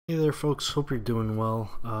Hey there, folks. Hope you're doing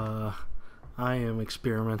well. I am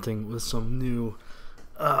experimenting with some new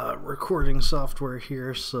recording software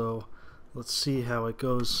here, so let's see how it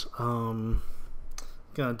goes. Gonna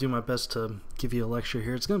do my best to give you a lecture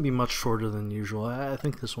here. It's gonna be much shorter than usual. I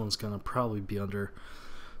think this one's gonna probably be under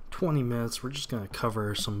 20 minutes. We're just gonna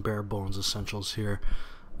cover some bare bones essentials here.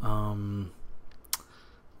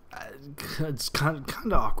 It's kind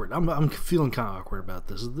of awkward. I'm feeling kind of awkward about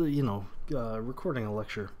this. Recording a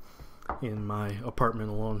lecture in my apartment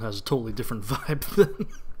alone has a totally different vibe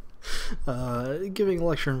than giving a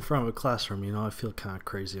lecture in front of a classroom. I feel kind of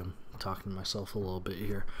crazy. I'm talking to myself a little bit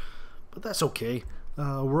here, but that's okay.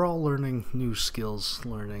 We're all learning new skills,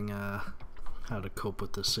 learning how to cope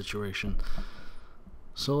with this situation.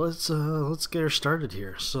 So let's get her started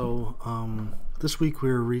here. So this week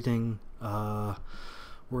we're reading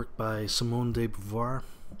work by Simone de Beauvoir.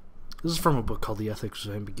 This is from a book called The Ethics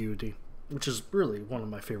of Ambiguity, which is really one of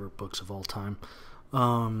my favorite books of all time.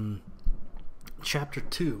 Chapter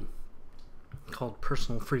 2, called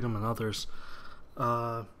Personal Freedom and Others.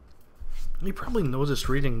 You probably noticed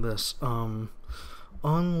reading this,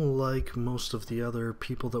 unlike most of the other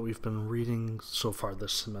people that we've been reading so far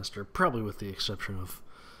this semester, probably with the exception of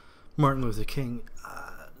Martin Luther King,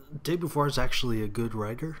 de Beauvoir is actually a good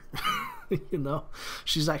writer.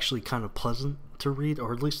 She's actually kind of pleasant to read,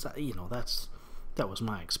 or at least that was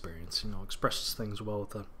my experience. Expresses things well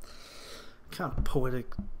with a kind of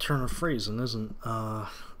poetic turn of phrase and isn't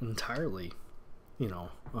entirely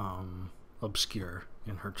obscure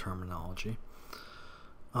in her terminology.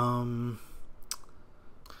 But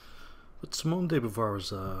Simone de Beauvoir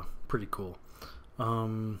was pretty cool.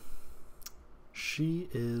 She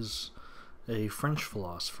is a French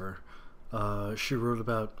philosopher. She wrote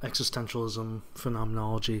about existentialism,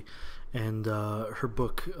 phenomenology, and her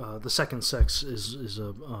book, The Second Sex, is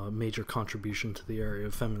a major contribution to the area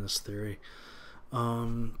of feminist theory.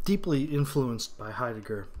 Deeply influenced by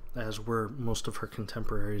Heidegger, as were most of her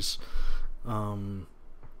contemporaries. And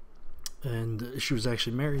she was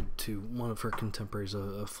actually married to one of her contemporaries,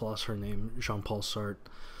 a philosopher named Jean-Paul Sartre,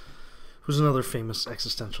 who's another famous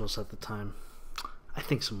existentialist at the time. I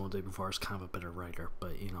think Simone de Beauvoir is kind of a better writer,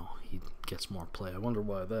 but he gets more play. I wonder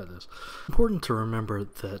why that is. Important to remember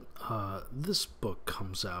that this book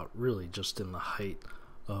comes out really just in the height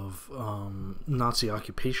of Nazi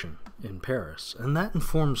occupation in Paris, and that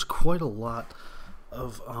informs quite a lot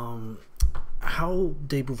of how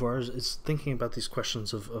de Beauvoir is thinking about these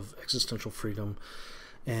questions of existential freedom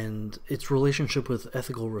and its relationship with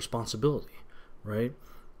ethical responsibility, right?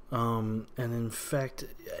 And in fact,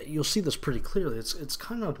 you'll see this pretty clearly. It's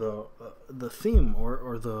kind of the theme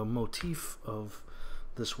or the motif of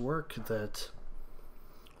this work that,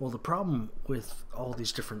 well, the problem with all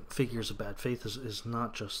these different figures of bad faith is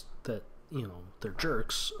not just that they're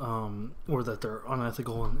jerks or that they're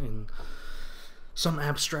unethical in some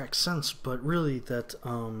abstract sense, but really that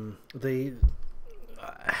they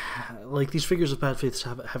like these figures of bad faith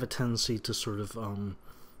have a tendency to sort of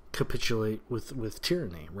capitulate with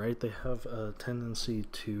tyranny, right? They have a tendency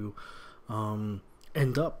to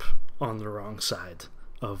end up on the wrong side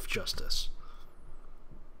of justice.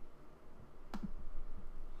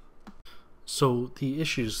 So the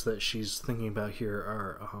issues that she's thinking about here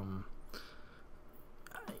are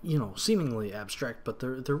seemingly abstract, but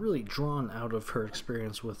they're really drawn out of her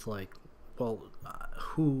experience with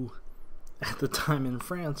who at the time in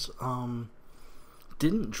France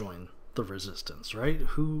didn't join the resistance, right?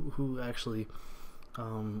 Who actually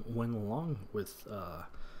went along with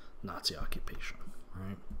Nazi occupation,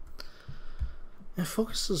 right? It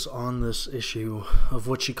focuses on this issue of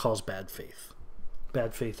what she calls bad faith.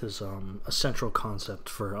 Bad faith is a central concept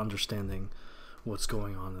for understanding what's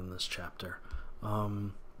going on in this chapter.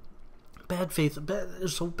 Bad faith.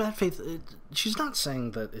 She's not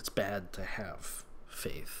saying that it's bad to have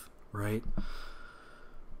faith, right?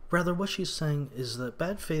 Rather, what she's saying is that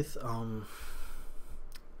bad faith,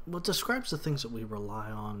 what describes the things that we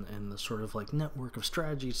rely on and the sort of network of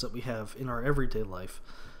strategies that we have in our everyday life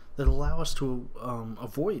that allow us to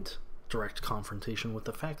avoid direct confrontation with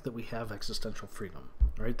the fact that we have existential freedom,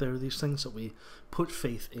 right? There are these things that we put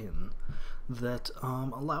faith in that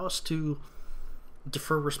allow us to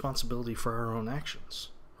defer responsibility for our own actions,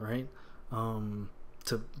 right? To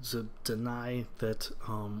deny that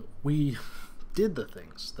we did the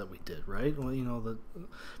things that we did, right? Well, the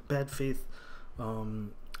bad faith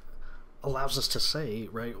allows us to say,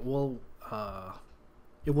 right, well,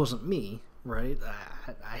 it wasn't me, right?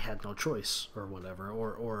 I had no choice or whatever,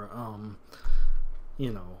 or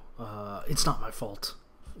it's not my fault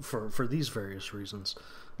for these various reasons.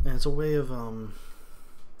 And it's a way of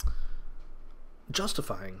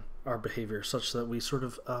justifying our behavior such that we sort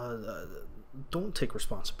of don't take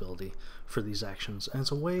responsibility for these actions. And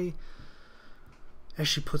it's a way, as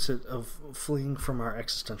she puts it, of fleeing from our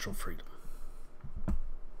existential freedom.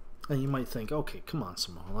 And you might think, okay, come on,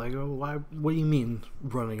 Simone. Like, what do you mean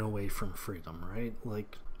running away from freedom, right?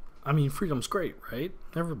 Like, I mean, freedom's great, right?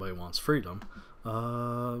 Everybody wants freedom.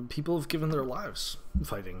 People have given their lives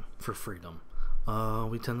fighting for freedom.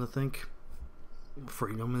 We tend to think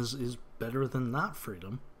freedom is better than not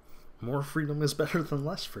freedom. More freedom is better than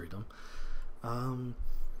less freedom.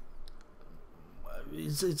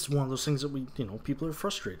 It's one of those things that people are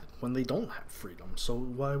frustrated when they don't have freedom. So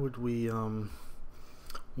why would we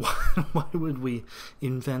why would we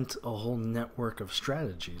invent a whole network of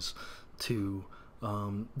strategies to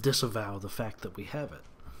disavow the fact that we have it?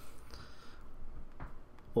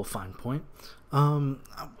 Well, fine point.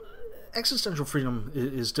 Existential freedom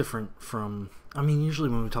is different from, usually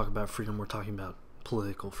when we talk about freedom, we're talking about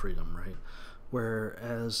political freedom, right?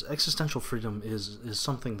 Whereas existential freedom is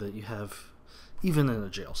something that you have even in a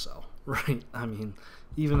jail cell, right?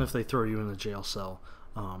 Even if they throw you in a jail cell,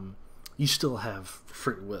 you still have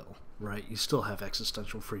free will, right? You still have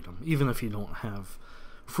existential freedom, even if you don't have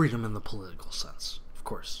freedom in the political sense, of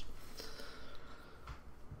course.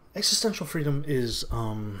 Existential freedom is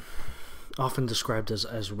often described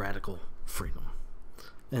as radical freedom.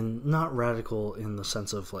 And not radical in the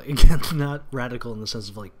sense of, like, again, not radical in the sense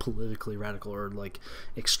of, like, politically radical or, like,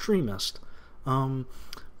 extremist.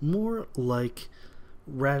 More like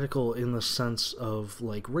radical in the sense of,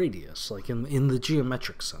 like, radius, like in the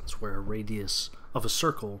geometric sense, where a radius of a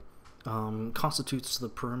circle constitutes the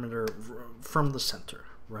perimeter from the center,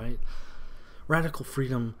 right? Radical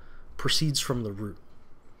freedom proceeds from the root,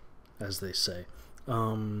 as they say.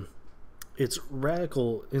 It's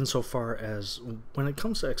radical insofar as, when it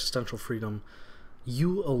comes to existential freedom,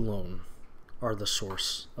 you alone are the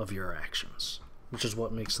source of your actions, which is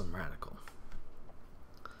what makes them radical.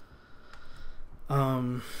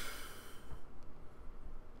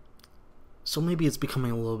 So maybe it's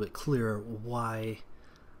becoming a little bit clearer why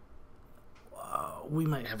we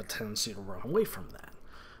might have a tendency to run away from that.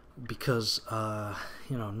 Because,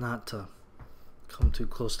 not to come too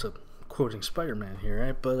close to quoting Spider-Man here,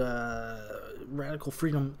 right? But radical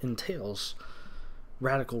freedom entails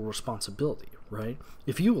radical responsibility, right?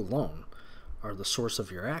 If you alone are the source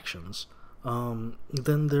of your actions,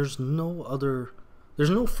 then there's no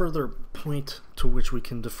further point to which we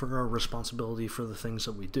can defer our responsibility for the things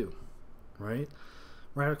that we do, right?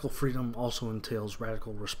 Radical freedom also entails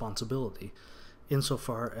radical responsibility,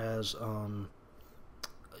 insofar as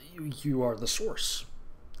you are the source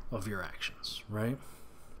of your actions, right?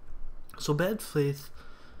 So bad faith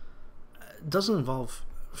doesn't involve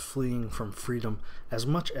fleeing from freedom as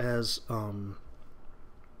much as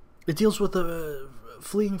it deals with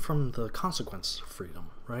fleeing from the consequence of freedom,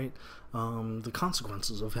 right? The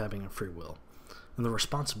consequences of having a free will and the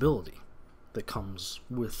responsibility that comes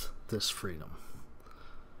with this freedom,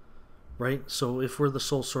 right? So if we're the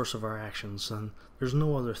sole source of our actions, then there's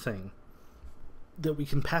no other thing that we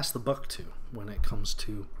can pass the buck to when it comes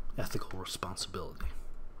to ethical responsibility.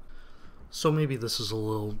 So maybe this is a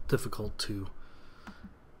little difficult to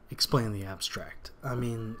explain the abstract.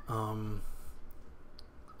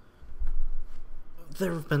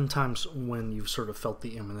 There have been times when you've sort of felt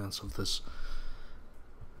the imminence of this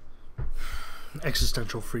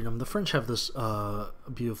existential freedom. The French have this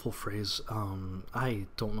beautiful phrase. I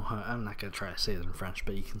don't know how. I'm not going to try to say it in French,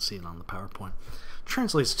 but you can see it on the PowerPoint. It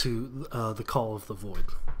translates to the call of the void.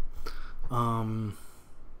 How do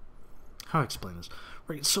I explain this?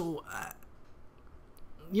 Right. So,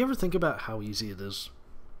 you ever think about how easy it is?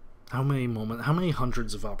 How many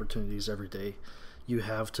hundreds of opportunities every day you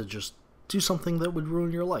have to just do something that would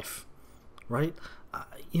ruin your life, right?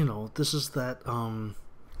 This is that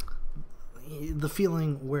the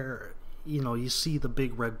feeling where you see the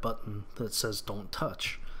big red button that says "Don't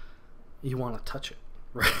touch," you want to touch it,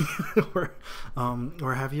 right?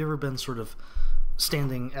 or have you ever been sort of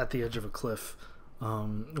standing at the edge of a cliff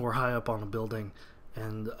or high up on a building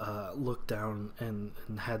and looked down and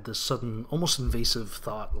had this sudden, almost invasive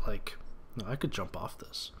thought, like, I could jump off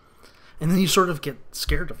this. And then you sort of get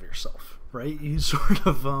scared of yourself, right? You sort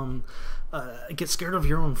of get scared of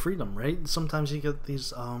your own freedom, right? Sometimes you get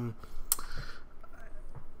these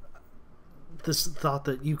this thought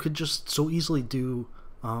that you could just so easily do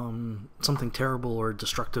something terrible or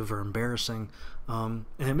destructive or embarrassing, and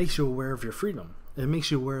it makes you aware of your freedom. It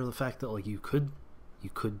makes you aware of the fact that, like, you could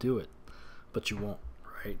do it, but you won't,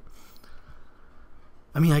 right?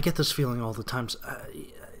 I get this feeling all the time.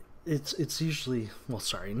 It's usually, well,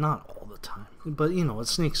 sorry, not all the time, but it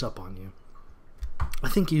sneaks up on you. I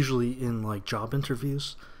think usually in like job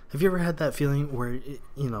interviews, have you ever had that feeling where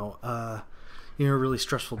you're in a really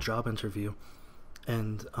stressful job interview,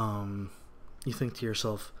 and you think to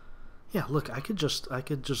yourself, yeah, look, I could just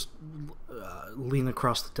lean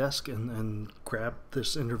across the desk and grab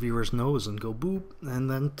this interviewer's nose and go boop, and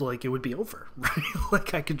then like it would be over, right?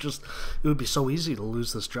 Like it would be so easy to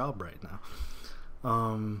lose this job right now.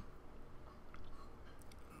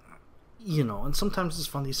 And sometimes it's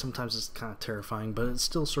funny, sometimes it's kind of terrifying, but it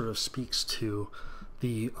still sort of speaks to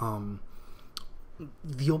the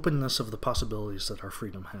openness of the possibilities that our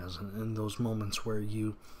freedom has, and those moments where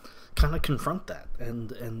you kind of confront that,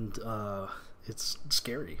 and it's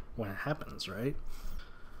scary when it happens, right?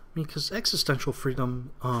 I mean, because existential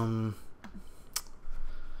freedom,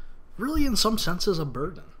 really, in some sense, is a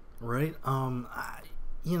burden, right? As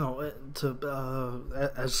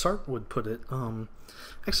Sartre would put it,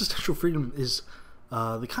 existential freedom is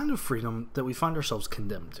the kind of freedom that we find ourselves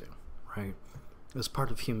condemned to, right? As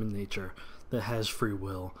part of human nature that has free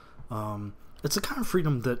will. It's the kind of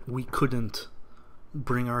freedom that we couldn't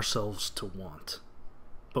bring ourselves to want,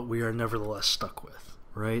 but we are nevertheless stuck with,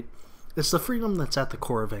 right? It's the freedom that's at the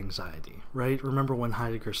core of anxiety, right? Remember when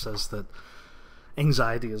Heidegger says that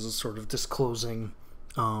anxiety is a sort of disclosing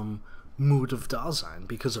mood of Dasein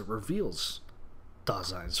because it reveals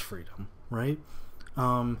Dasein's freedom, right?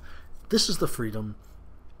 This is the freedom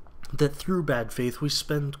that through bad faith we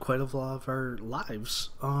spend quite a lot of our lives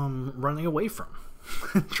running away from,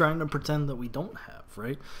 trying to pretend that we don't have,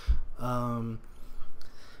 right?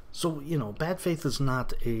 So, bad faith is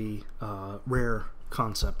not a rare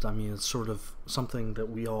concept. I mean, it's sort of something that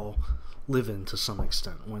we all live in to some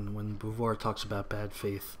extent. When Beauvoir talks about bad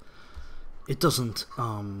faith, it doesn't,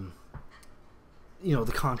 the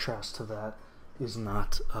contrast to that is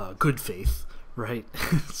not good faith, right?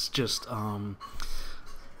 It's just a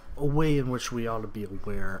way in which we ought to be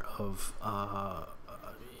aware of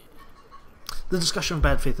the discussion of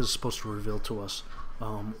bad faith is supposed to reveal to us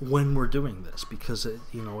when we're doing this, because it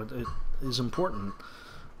is important,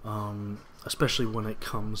 especially when it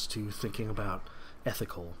comes to thinking about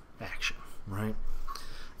ethical action, right?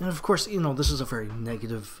 And of course, this is a very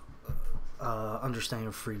negative understanding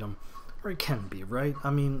of freedom, or it can be, right? I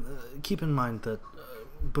mean, keep in mind that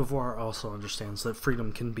Beauvoir also understands that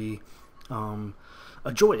freedom can be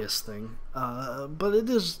a joyous thing, but it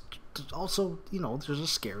is also, there's a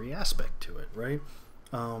scary aspect to it, right?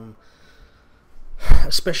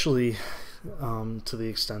 Especially to the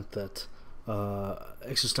extent that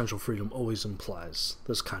existential freedom always implies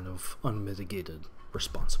this kind of unmitigated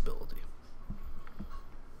responsibility.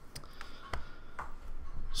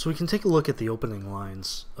 So we can take a look at the opening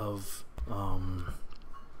lines of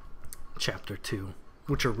chapter 2,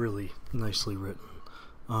 which are really nicely written.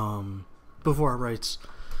 Beauvoir writes,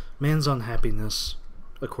 "Man's unhappiness,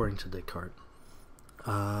 according to Descartes,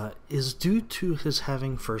 is due to his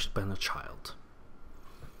having first been a child.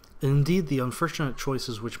 Indeed, the unfortunate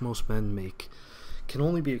choices which most men make can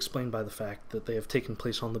only be explained by the fact that they have taken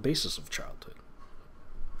place on the basis of childhood.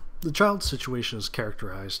 The child's situation is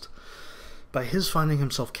characterized by his finding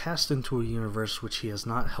himself cast into a universe which he has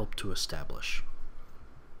not helped to establish,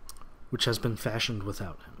 which has been fashioned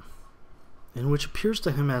without him, and which appears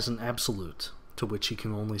to him as an absolute to which he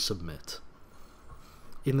can only submit.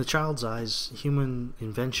 In the child's eyes, human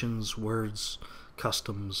inventions, words,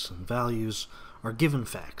 customs, and values are given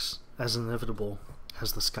facts, as inevitable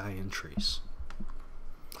as the sky and trees."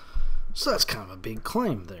 So that's kind of a big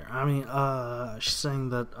claim there. I mean, she's saying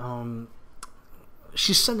that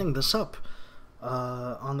she's setting this up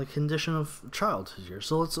on the condition of childhood here.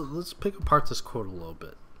 So let's pick apart this quote a little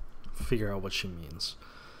bit, figure out what she means.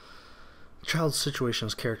 The child's situation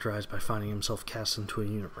is characterized by finding himself cast into a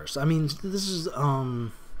universe. I mean, this is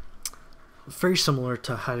very similar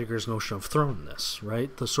to Heidegger's notion of thrownness,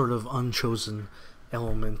 right? The sort of unchosen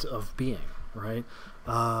element of being, right?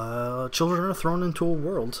 Children are thrown into a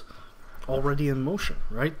world already in motion,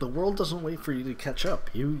 right? The world doesn't wait for you to catch up.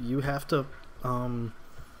 You have to.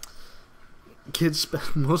 Kids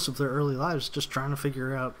spend most of their early lives just trying to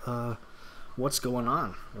figure out what's going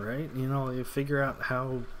on, right? You figure out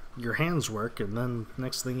how your hands work, and then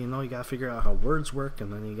next thing you know, you gotta figure out how words work,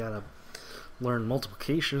 and then you gotta learn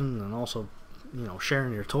multiplication, and also,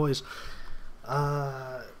 sharing your toys.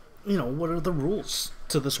 What are the rules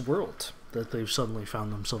to this world that they've suddenly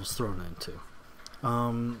found themselves thrown into?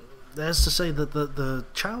 That is to say that the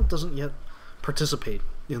child doesn't yet participate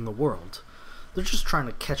in the world. They're just trying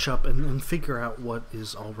to catch up and figure out what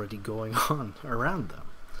is already going on around them.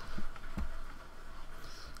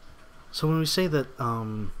 So when we say that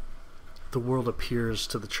the world appears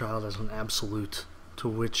to the child as an absolute to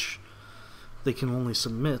which they can only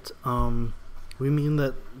submit, we mean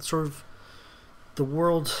that sort of the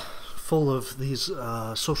world full of these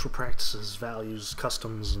social practices, values,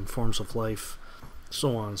 customs, and forms of life,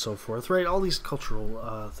 so on and so forth, right? All these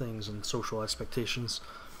cultural things and social expectations.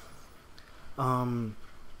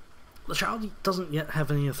 The child doesn't yet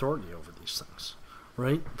have any authority over these things,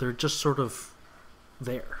 right? They're just sort of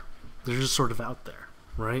there. They're just sort of out there,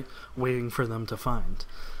 right? Waiting for them to find.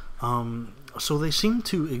 So they seem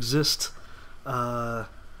to exist,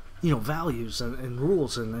 values and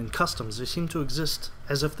rules and customs. They seem to exist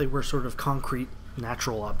as if they were sort of concrete,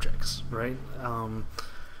 natural objects, right?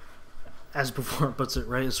 As Beauvoir puts it,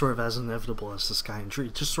 right? It's sort of as inevitable as the sky and tree.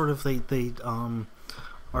 Just sort of they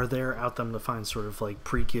are there out them to find, sort of like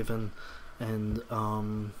pre-given and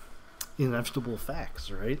inevitable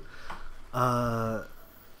facts, right?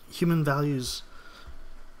 Human values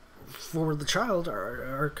for the child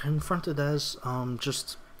are confronted as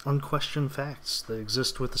just unquestioned facts that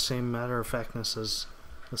exist with the same matter-of-factness as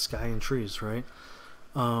the sky and trees, right?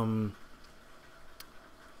 And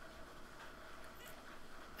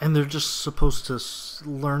they're just supposed to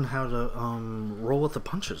learn how to roll with the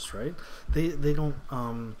punches, right? They don't.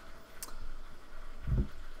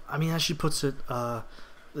 As she puts it, the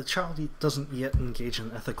child doesn't yet engage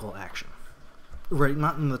in ethical action, right?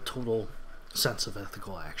 Not in the total sense of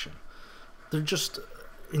ethical action. They're just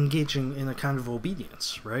engaging in a kind of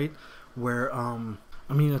obedience, right? Where a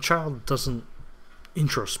child doesn't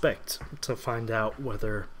introspect to find out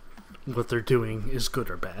whether what they're doing is good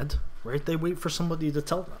or bad, right? They wait for somebody to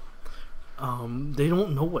tell them. They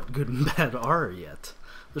don't know what good and bad are yet.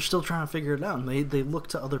 They're still trying to figure it out, and they look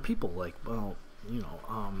to other people like, well,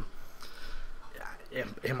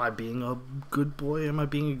 am I being a good boy? Am I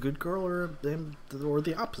being a good girl? Or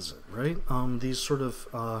the opposite, right? These sort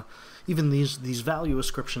of even these value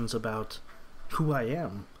ascriptions about who I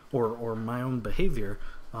am or my own behavior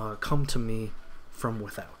come to me from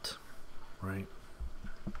without, right?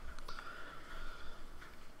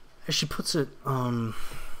 As she puts it,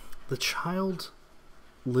 the child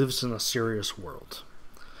lives in a serious world.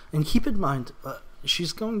 And keep in mind,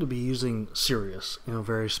 she's going to be using serious in a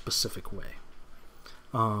very specific way.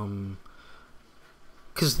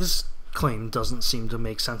 Because this claim doesn't seem to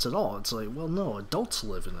make sense at all. It's like, well, no, adults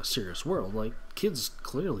live in a serious world. Like, kids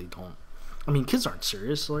clearly don't. Kids aren't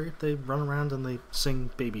serious. Like, they run around and they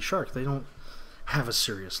sing Baby Shark. They don't have a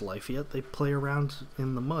serious life yet. They play around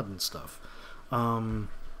in the mud and stuff.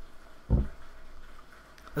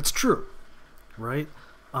 That's true, right?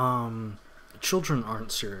 Children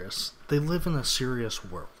aren't serious. They live in a serious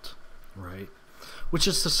world, right? Which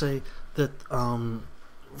is to say that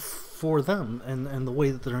for them and the way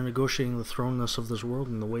that they're negotiating the thrownness of this world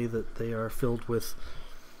and the way that they are filled with,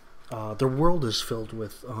 their world is filled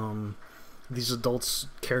with these adults,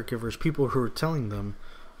 caregivers, people who are telling them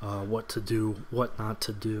what to do, what not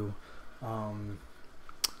to do.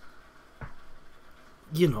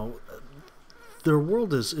 Their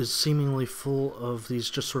world is seemingly full of these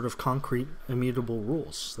just sort of concrete, immutable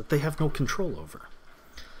rules that they have no control over.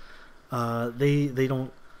 They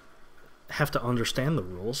don't have to understand the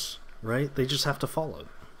rules, right? They just have to follow them.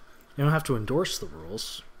 They don't have to endorse the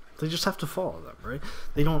rules. They just have to follow them, right?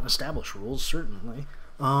 They don't establish rules, certainly.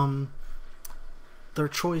 Their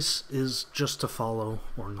choice is just to follow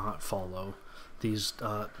or not follow these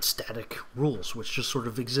static rules, which just sort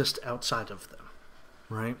of exist outside of them,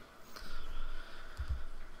 right?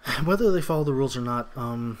 Whether they follow the rules or not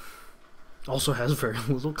also has very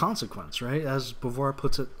little consequence, right? As Beauvoir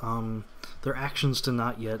puts it, their actions do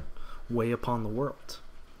not yet weigh upon the world.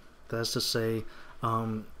 That is to say,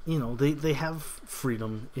 they have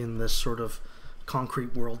freedom in this sort of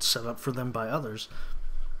concrete world set up for them by others,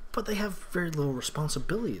 but they have very little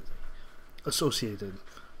responsibility associated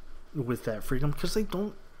with that freedom because they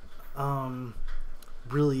don't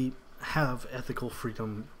really have ethical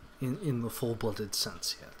freedom in the full-blooded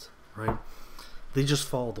sense yet, right? They just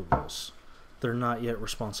follow the rules. They're not yet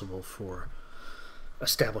responsible for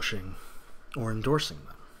establishing or endorsing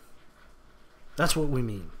them. That's what we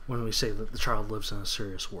mean when we say that the child lives in a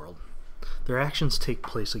serious world. Their actions take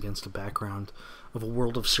place against a background of a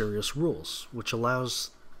world of serious rules, which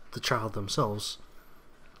allows the child themselves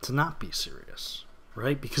to not be serious,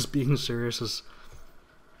 right? Because being serious is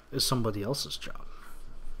somebody else's job.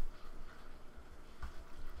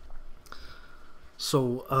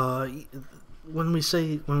 So when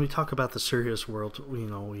we talk about the serious world, we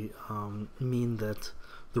mean that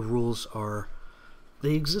the rules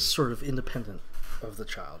they exist sort of independent of the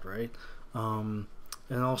child, right? And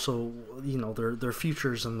also, their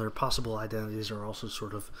futures and their possible identities are also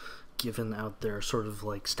sort of given out there, sort of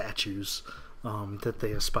like statues that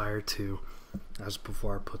they aspire to as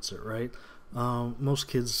Beauvoir puts it, right? Most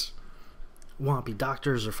kids want to be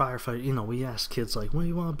doctors or firefighters. You know, we ask kids, like, what do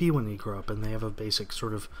you want to be when you grow up? And they have a basic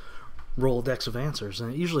sort of Rolodex of answers.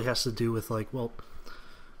 And it usually has to do with, like, well,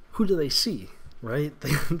 who do they see, right?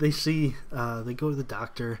 They see, they go to the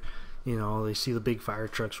doctor, you know, they see the big fire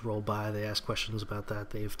trucks roll by, they ask questions about that,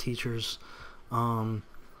 they have teachers.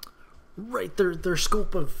 Right, their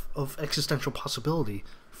scope of existential possibility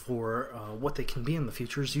for what they can be in the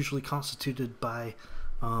future is usually constituted by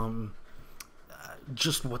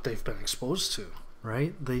just what they've been exposed to,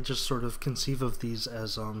 right? They just sort of conceive of these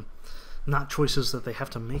as not choices that they have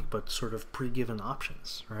to make, but sort of pre-given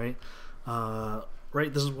options, right?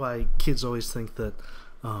 Right, this is why kids always think that,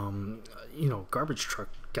 you know, garbage truck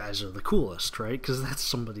guys are the coolest, right? Because that's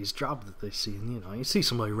somebody's job that they see. And, you know, you see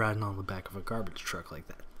somebody riding on the back of a garbage truck like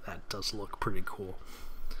that. That does look pretty cool.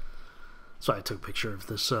 So I took a picture of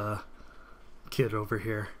this kid over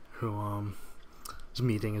here who is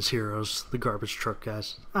meeting his heroes, the garbage truck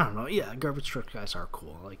guys. I don't know, yeah, garbage truck guys are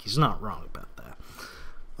cool. Like, he's not wrong about that.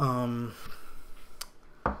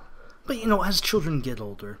 But, you know, as children get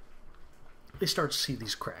older, they start to see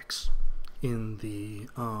these cracks in the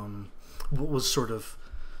what was sort of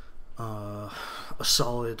a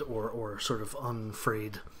solid or sort of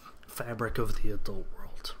unfrayed fabric of the adult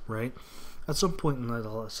world, right? At some point in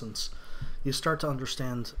adolescence, you start to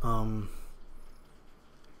understand,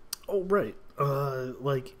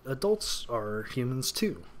 like, adults are humans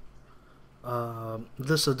too.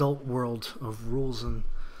 This adult world of rules and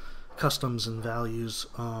customs and values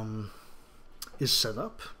is set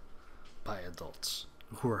up by adults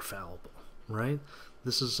who are fallible, right?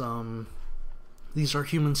 This is these are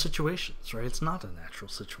human situations, right? It's not a natural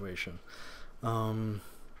situation.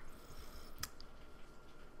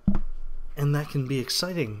 And that can be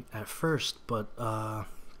exciting at first, but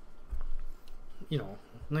you know,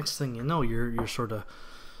 next thing you know, you're sort of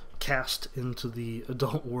cast into the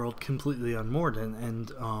adult world completely unmoored,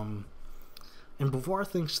 and Beauvoir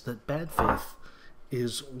thinks that bad faith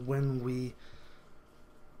is when we,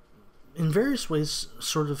 in various ways,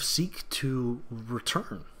 sort of seek to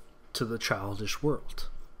return to the childish world,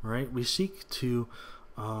 right? We seek to,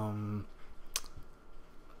 you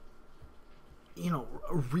know,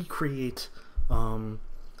 recreate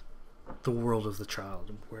the world of the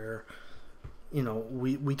child where, you know,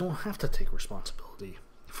 we don't have to take responsibility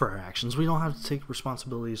for our actions. We don't have to take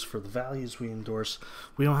responsibilities for the values we endorse.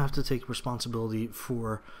 We don't have to take responsibility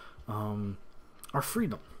for our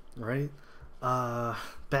freedom, right?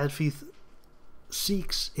 Bad faith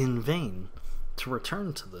seeks in vain to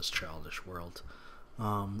return to this childish world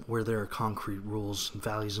where there are concrete rules,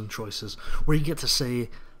 values, and choices, where you get to say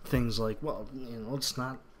things like, well, you know, it's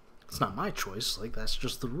not my choice, like, that's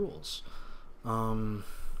just the rules.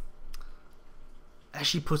 As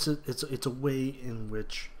she puts it, it's a way in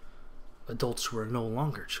which adults who are no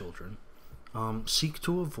longer children seek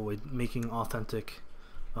to avoid making authentic,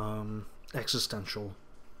 existential,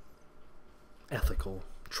 ethical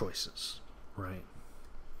choices, right?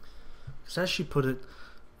 Because as she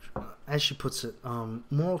puts it,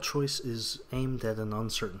 moral choice is aimed at an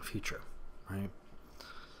uncertain future, right?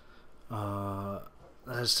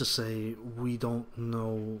 As to say, we don't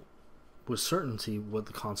know with certainty what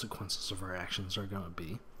the consequences of our actions are going to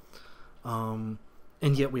be, and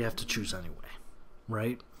yet we have to choose anyway,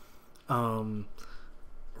 right?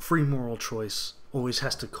 Free moral choice always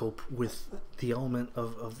has to cope with the element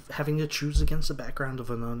of having to choose against the background of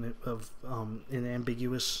an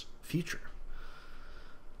ambiguous future.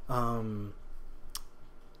 And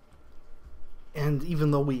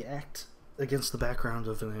even though we act against the background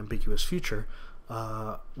of an ambiguous future,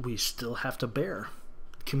 we still have to bear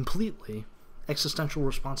completely existential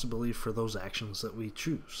responsibility for those actions that we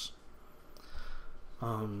choose.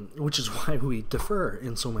 Which is why we defer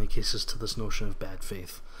in so many cases to this notion of bad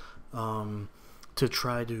faith, to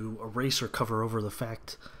try to erase or cover over the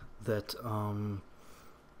fact that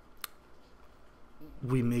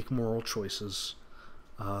we make moral choices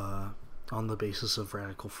on the basis of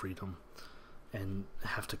radical freedom and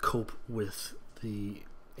have to cope with the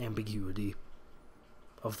ambiguity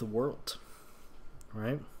of the world,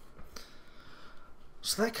 right?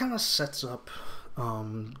 So that kind of sets up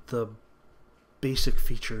the basic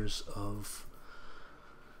features of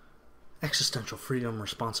existential freedom,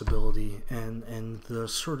 responsibility, and the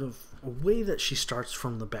sort of way that she starts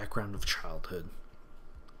from the background of childhood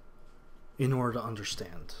in order to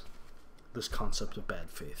understand this concept of bad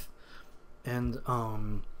faith. And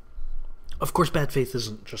of course, bad faith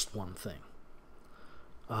isn't just one thing.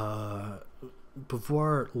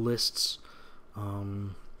 Beauvoir lists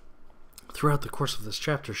throughout the course of this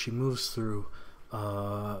chapter, she moves through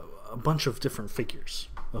a bunch of different figures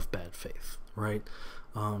of bad faith, right?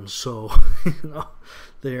 So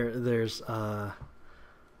there's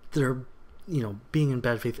being in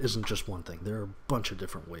bad faith isn't just one thing. There are a bunch of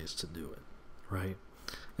different ways to do it, right?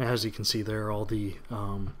 And as you can see, there are all the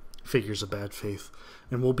figures of bad faith,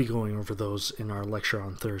 and we'll be going over those in our lecture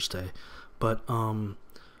on Thursday. But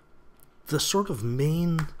the sort of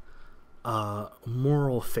main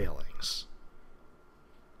moral failings,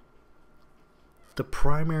 the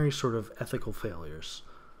primary sort of ethical failures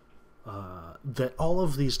that all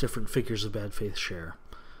of these different figures of bad faith share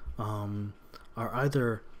are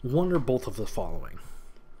either one or both of the following.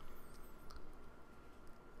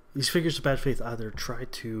 These figures of bad faith either try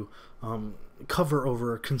to cover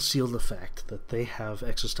over or conceal the fact that they have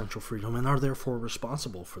existential freedom and are therefore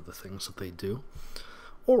responsible for the things that they do,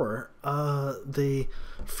 or they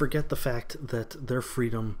forget the fact that their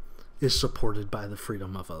freedom is supported by the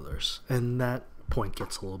freedom of others. And that point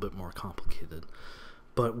gets a little bit more complicated.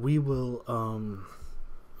 But we will,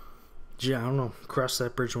 cross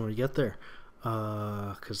that bridge when we get there,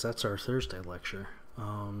 because that's our Thursday lecture.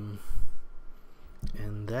 And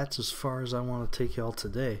that's as far as I want to take y'all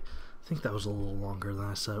today. I think that was a little longer than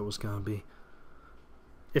I said it was going to be.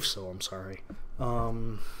 If so, I'm sorry.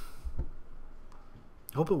 I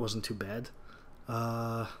hope it wasn't too bad.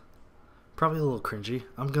 Probably a little cringy.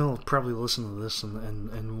 I'm going to probably listen to this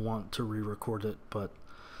and want to re-record it, but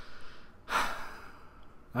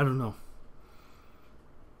I don't know.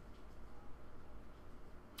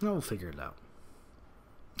 We'll figure it out.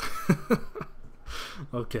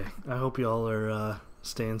 Okay, I hope y'all are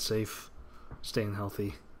staying safe, staying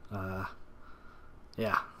healthy.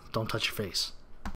 Yeah, don't touch your face.